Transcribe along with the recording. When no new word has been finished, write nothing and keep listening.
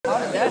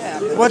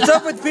What's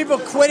up with people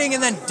quitting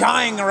and then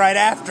dying right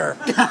after?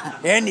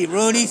 Andy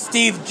Rooney,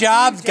 Steve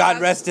Jobs, God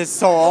rest his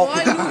soul.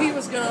 Well, I knew he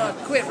was gonna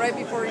quit right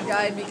before he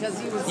died because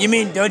he was.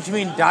 Don't you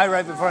mean die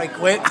right before I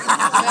quit?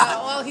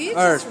 Yeah, well, he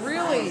just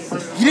really.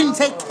 He didn't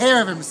take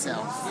care of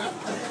himself.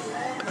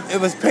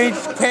 It was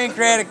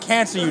pancreatic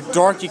cancer, you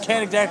dork. You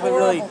can't exactly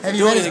really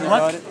do anything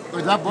about it.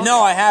 Or that book? No,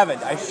 I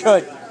haven't. I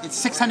should. It's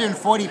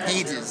 640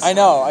 pages. I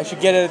know. I should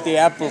get it at the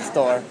Apple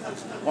store.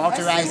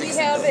 Walter We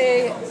Isaacson. have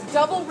a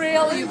double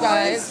rail, you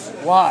guys.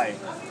 Why?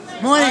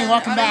 Morning,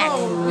 welcome back.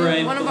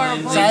 Right, One of our Sorry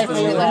employees for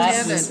was your loss.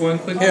 left-handed. Just one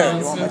quick Here,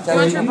 announcement you want for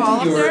my you.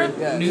 volunteer? Your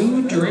Yes.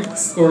 new drink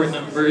score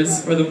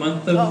numbers for the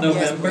month of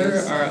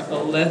November are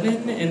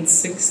 11 and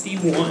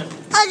 61.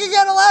 I can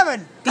get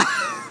 11.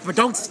 But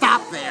don't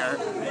stop there.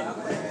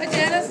 Hi,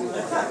 Janice.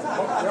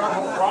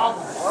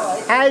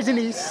 Hi,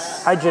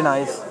 Denise. Hi,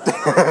 Janice.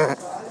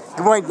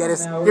 Good morning,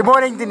 Dennis. Good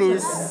morning,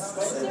 Denise.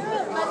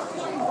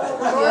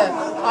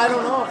 Yeah, I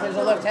don't know if there's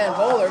a left-hand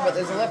bowler, but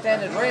there's a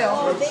left-handed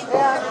rail.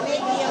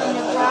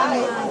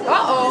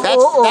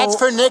 Uh-oh. That's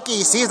for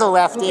Nikki. She's a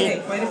lefty.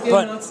 Okay, quite a few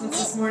announcements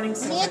this morning,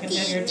 so if I can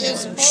have your Nikki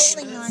is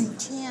attention. bowling on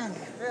 10.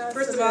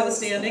 First of all, the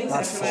standings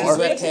after four. last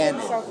week.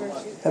 Left-handed.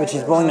 Yeah, but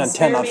she's bowling on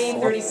 10, not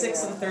Spearmint, 4.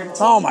 36 and 13.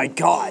 Oh my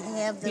God.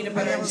 Have the Peanut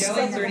butter and rails jelly,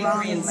 going the 33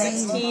 wrong and way.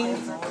 16.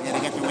 Yeah, they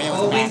got the rails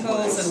Bullwinkles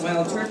backwards. and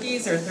wild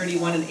turkeys are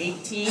 31 and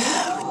 18.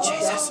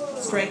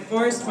 Strike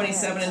force,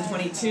 27 and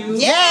 22.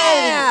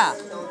 Yeah!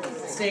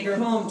 Stager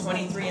home,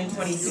 23 and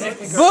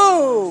 26.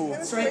 Boo!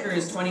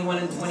 Strikers, 21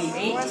 and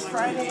 28.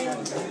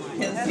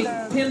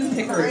 Pin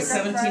pickers,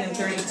 17 and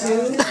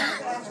 32.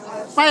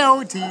 My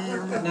own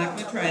team. Not going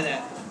to try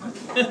that.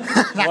 Not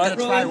gonna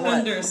try Rolling what?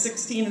 Thunder,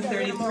 16 and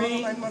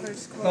 33.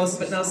 Close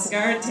but no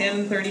cigar, 10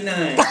 and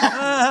 39.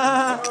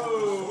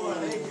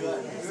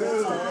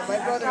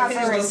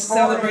 Heroes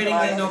celebrating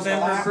their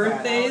November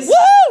birthdays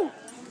Woo!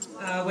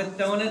 with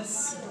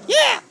donuts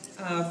Yeah!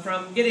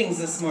 from Giddings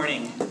this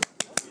morning.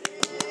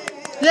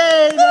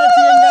 Yay, Nancy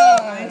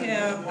and I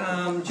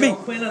have Joe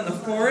Quinn on the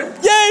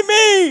 4th, Yay,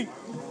 me!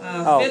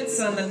 Fitz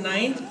on the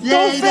 9th,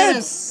 Yay,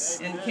 Dennis.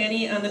 and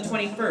Kenny on the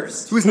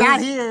 21st. Who's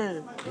not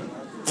here?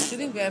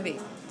 Shooting Bambi.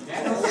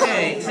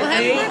 Okay, Happy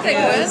today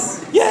birthday,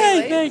 is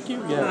Yay, thank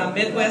you. Yeah.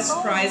 Midwest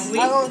Prize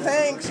Week.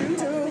 thanks. You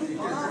too.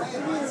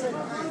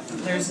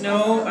 There's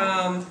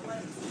no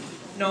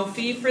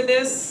fee for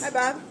this. Hi,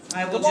 Bob.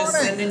 I will just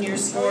send in your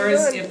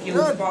scores if you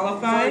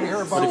qualify.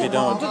 What if you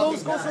don't? Do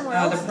those go somewhere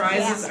else? The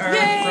prizes are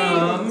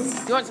from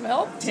You want some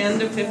help? $10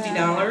 to $50.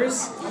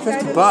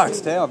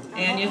 $50, damn.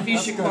 And if you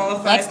should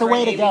qualify That's the for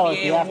way an to go if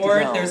ABA you have to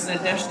award, go. there's an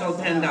additional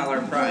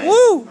 $10 prize.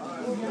 Woo!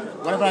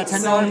 What about a $10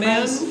 So men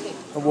prize?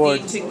 Award.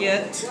 need to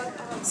get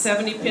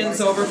 70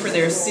 pins over for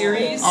their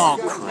series, Oh,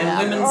 crap.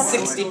 and women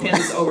 60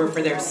 pins over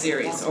for their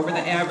series, over the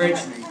average.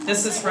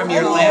 This is from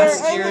your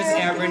last year's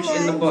average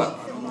in the book.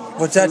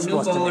 What's that New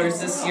supposed to mean?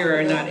 bowlers this year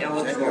are not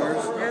eligible.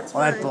 Well,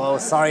 that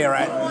blows. Sorry you're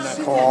at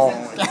Nicole.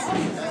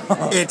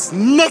 It's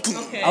Nikki.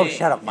 Okay, Oh,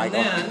 shut up, Michael.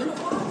 And then,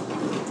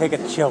 Take a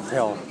chill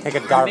pill. Take a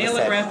the Darvis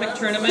head. Mailographic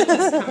tournament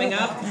is coming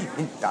up.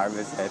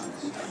 Darvis head.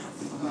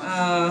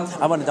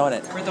 I want a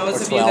donut. For those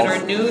Or of you that 12.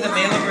 are new, the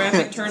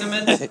Mailographic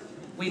tournament,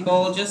 we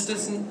bowl just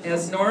as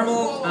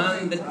normal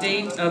on the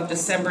date of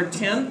December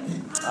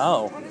 10th.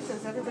 Oh. It's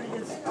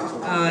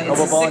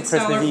Bowl on a $6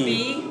 Christmas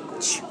fee.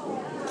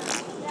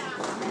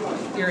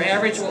 Your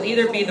average will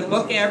either be the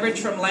book average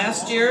from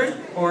last year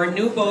or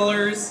new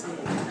bowlers.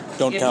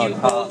 Don't If count.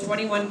 you bowl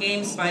 21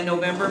 games by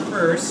November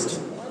 1st,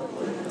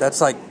 That's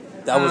like,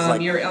 that was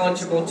like, you're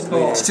eligible to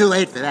bowl. It's too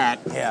late for that.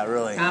 yeah,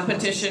 really.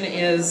 Competition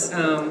is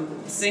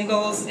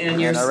singles, and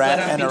you're And split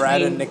up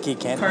Arad between and Nikki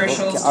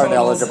partials, aren't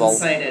totals, eligible. and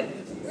cited.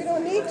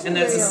 And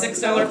that's a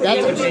 $6 fee,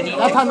 That's, which I need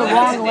that's to on the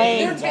collect wrong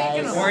lane,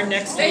 today. guys. Or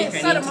next week, I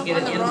need to get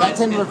an That's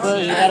in invite.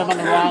 reverse. You got them on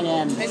the wrong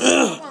end. They put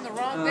them on the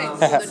wrong thing.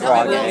 So the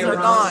Wrong double end. wheels are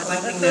gone.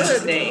 Collecting them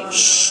today. I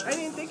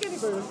didn't think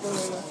anybody was going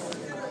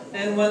to.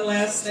 And one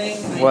last thing.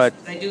 What?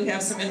 I do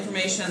have some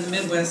information on the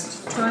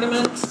Midwest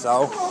Tournament,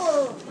 So,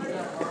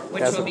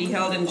 which will be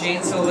held in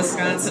Janesville,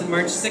 Wisconsin,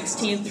 March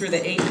 16th through the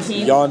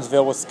 18th.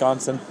 Yawnsville,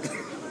 Wisconsin.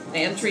 The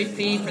entry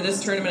fee for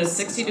this tournament is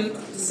 $62.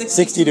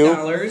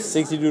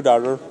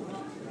 $62.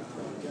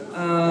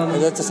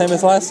 That's the same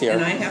as last And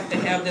year. I have to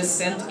have this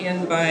sent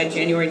in by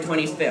January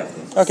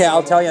 25th. Okay,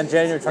 I'll tell you on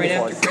January Right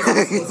after 24th.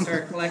 Christmas, we'll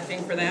start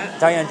collecting for that.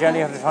 Tell you on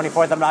January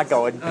 24th, I'm not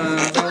going.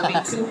 There will be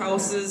 2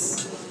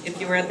 houses. If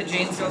you were at the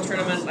Janesville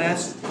tournament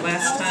last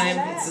time,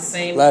 it's the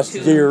same. Last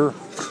 2 year.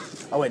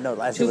 Oh, wait, no,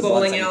 last year 2 was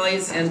bowling one thing.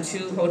 alleys and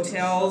 2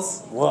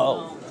 hotels.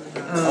 Whoa.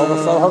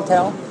 Overflow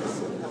Hotel?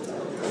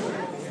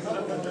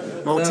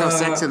 Motel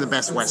 6 and the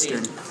Best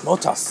Western.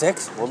 Motel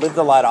 6? We'll leave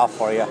the light off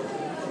for you.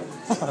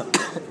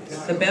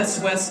 The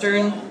Best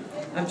Western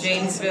of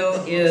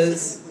Janesville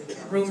is,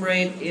 room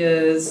rate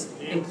is,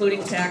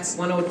 including tax,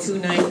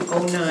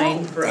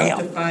 $102,909 for up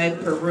to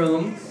 5 per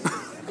room.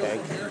 Okay.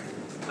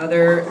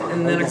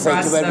 And then I was gonna say,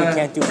 across too bad we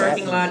can't the do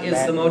parking Matt- lot is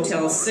Matt- the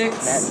Motel Matt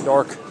 6. and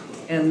Dork.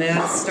 And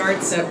that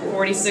starts at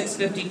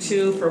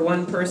 $46.52 for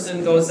one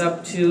person, goes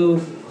up to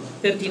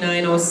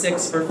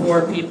 $59.06 for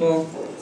 4 people,